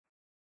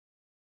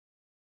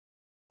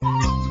The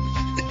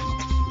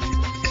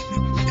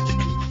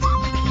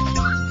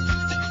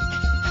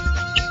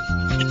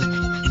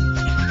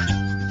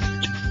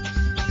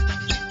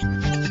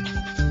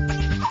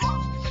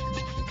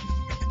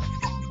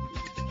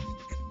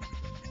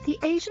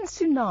Asian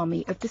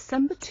tsunami of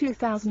December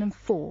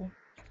 2004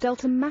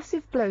 dealt a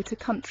massive blow to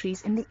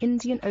countries in the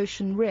Indian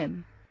Ocean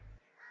rim.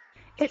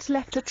 It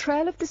left a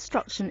trail of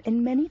destruction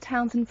in many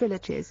towns and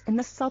villages in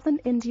the southern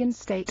Indian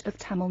state of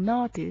Tamil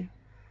Nadu.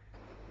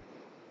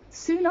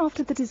 Soon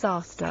after the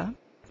disaster,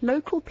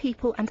 local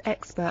people and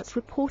experts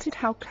reported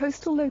how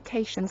coastal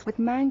locations with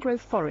mangrove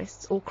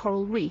forests or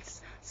coral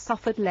reefs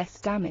suffered less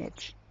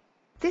damage.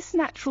 This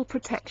natural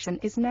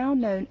protection is now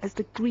known as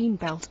the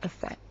Greenbelt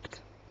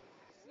effect.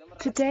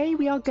 Today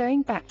we are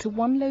going back to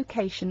one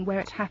location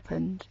where it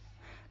happened,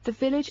 the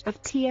village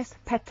of T.S.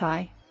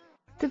 Petai.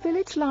 The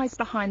village lies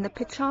behind the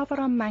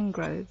Pichavaram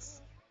mangroves.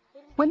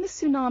 When the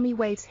tsunami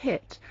waves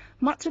hit,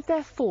 much of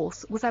their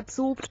force was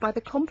absorbed by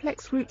the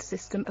complex root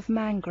system of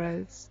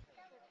mangroves.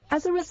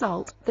 As a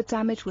result, the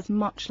damage was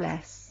much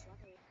less.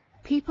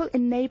 People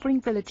in neighbouring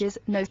villages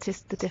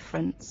noticed the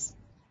difference.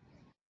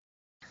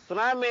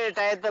 Tsunami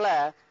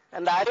time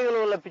and the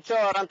அருகில் உள்ள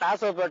பிச்சோவரம்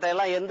தாசோப்பேட்டை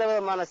எல்லாம் எந்த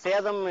விதமான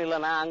சேதமும்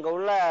இல்லனா அங்க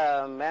உள்ள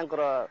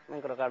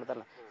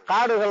mangrove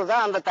காடுகள்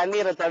தான் அந்த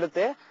தண்ணீரை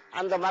தடுத்து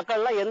அந்த மக்கள்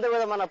எல்லாம் எந்த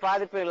விதமான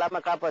பாதிப்பு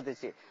இல்லாம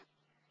காப்பாத்துச்சு.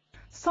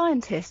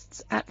 Scientists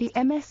at the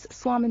MS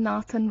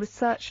Swaminathan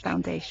Research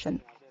Foundation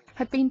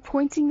had been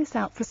pointing this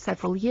out for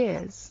several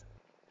years.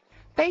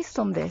 Based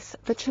on this,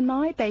 the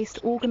Chennai-based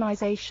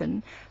organisation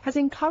has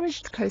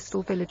encouraged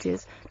coastal villages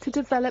to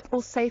develop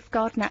or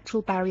safeguard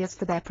natural barriers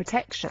for their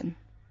protection.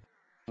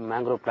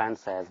 Mangrove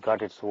plants has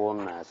got its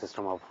own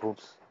system of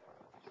roots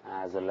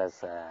as well as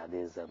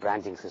these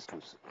branching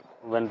systems.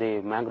 When the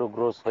mangrove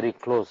grows very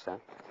close,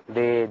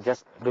 they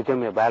just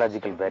become a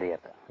biological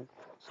barrier.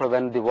 So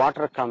when the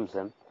water comes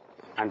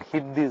and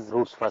hit these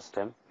roots first,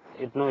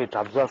 it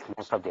absorbs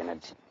most of the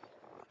energy.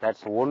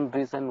 That's one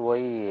reason why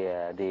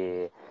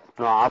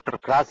after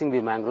crossing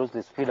the mangroves,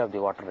 the speed of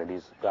the water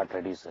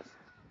reduces.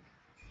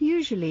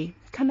 Usually,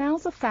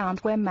 canals are found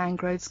where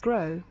mangroves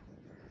grow.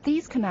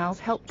 These canals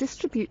help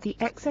distribute the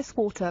excess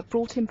water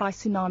brought in by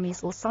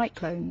tsunamis or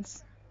cyclones.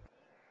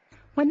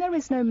 When there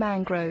is no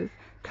mangrove,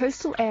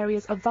 coastal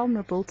areas are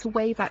vulnerable to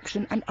wave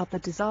action and other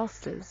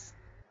disasters.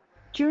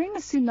 During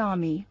the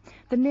tsunami,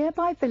 the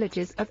nearby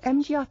villages of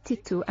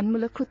Mjiatitu and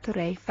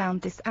Mulakutare found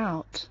this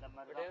out.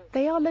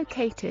 They are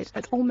located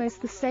at almost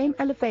the same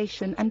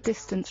elevation and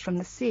distance from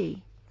the sea.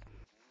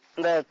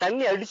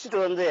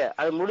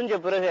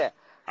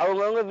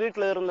 அவங்கவங்க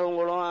வீட்டுல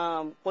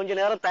இருந்தவங்களும் கொஞ்ச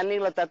நேரம்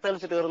தண்ணியில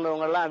தத்தளிச்சுட்டு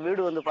இருந்தவங்க எல்லாம்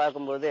வீடு வந்து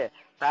பார்க்கும்போது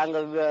தாங்க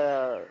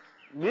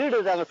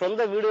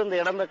சொந்த வீடு வந்து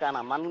இடமே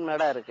காணோம், மண்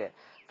மேடா இருக்கு.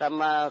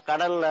 நம்ம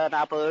கடல்ல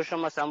 40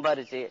 வருஷமா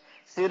சம்பாரிச்சு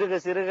சிறுக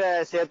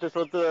சேர்த்து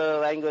சொத்து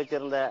வாங்கி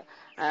வச்சிருந்த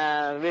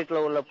வீட்டுல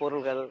உள்ள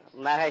பொருள்கள்,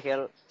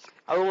 நகைகள்,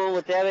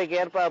 அவங்கவுங்க தேவைக்கு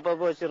ஏற்ப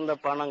அப்பப்போ வச்சிருந்த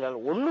பணங்கள்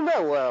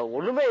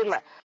ஒண்ணுமே இல்ல.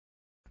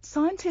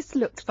 Scientists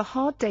looked for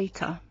hard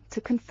data to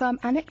confirm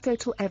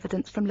anecdotal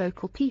evidence from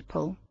local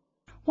people.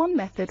 One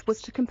method was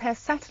to compare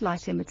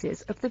satellite images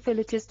of the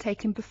villages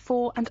taken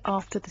before and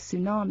after the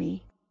tsunami.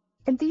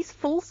 In these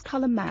false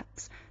colour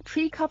maps,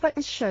 tree cover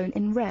is shown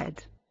in red.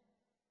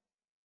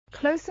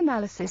 Close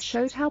analysis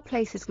showed how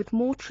places with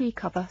more tree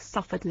cover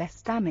suffered less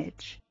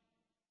damage.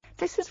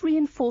 This has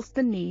reinforced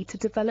the need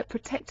to develop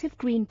protective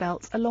green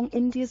belts along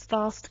India's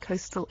vast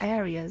coastal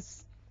areas.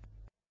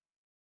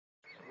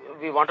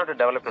 We wanted to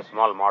develop a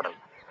small model,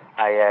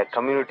 a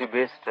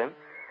community-based,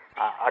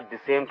 at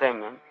the same time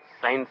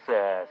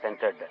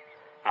science-centered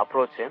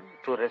approach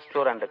to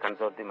restore and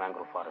conserve the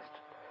mangrove forest.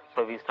 So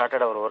we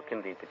started our work in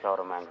the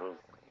Pichavaram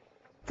mangroves.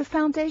 The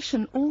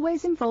foundation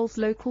always involves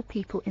local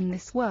people in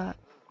this work.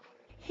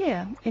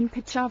 Here, in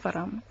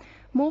Pichavaram,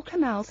 more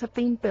canals have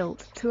been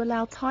built to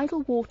allow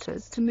tidal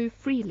waters to move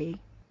freely.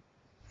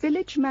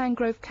 Village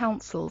mangrove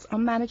councils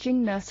are managing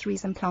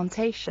nurseries and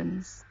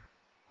plantations.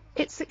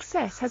 Its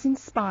success has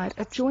inspired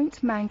a joint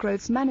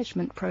mangroves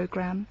management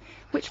program,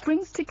 which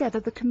brings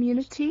together the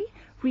community,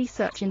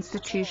 research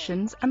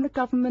institutions and the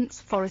government's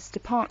forest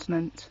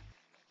department.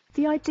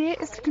 The idea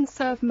is to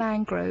conserve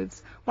mangroves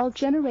while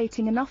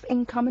generating enough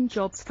income and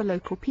jobs for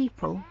local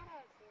people.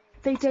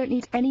 They don't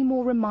need any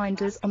more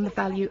reminders on the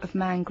value of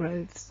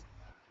mangroves.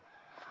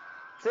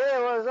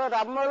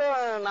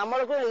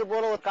 நம்மளுக்கும் இது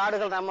போல ஒரு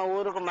காடுகள் நம்ம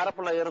ஊருக்கு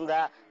மரப்புல இருந்தா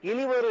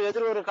இனி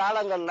எதிர்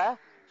காலங்கள்ல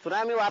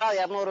சுனாமி வராது.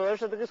 200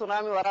 வருஷத்துக்கு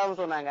சுனாமி வராதுன்னு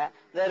சொன்னாங்க.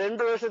 இந்த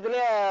 2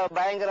 வருஷத்துலயே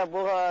பயங்கர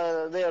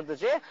இது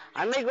இருந்துச்சு.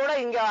 அன்னைக்கு கூட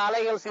இங்க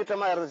அலைகள்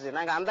சீற்றமா இருந்துச்சு.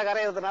 நாங்க அந்த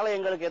கரை இருந்தனால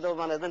எங்களுக்கு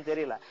எதுவும்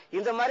தெரியல.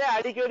 இந்த மாதிரி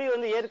அடிக்கடி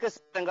இயற்கை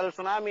சீற்றங்கள்,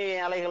 சுனாமி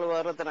அலைகள்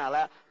வர்றதுனால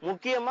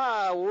முக்கியமா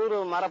ஊர்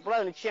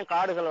மரப்புல நிச்சயம்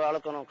காடுகள்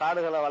வளர்க்கணும்.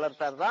 காடுகளை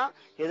வளர்த்தாதான்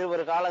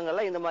எதிர்வரும்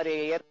காலங்கள்ல இந்த மாதிரி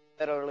இயற்கை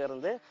பேரவர்கள்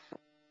இருந்து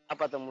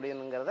காப்பாற்ற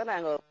முடியுங்கிறத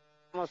நாங்க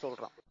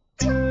சொல்றோம்.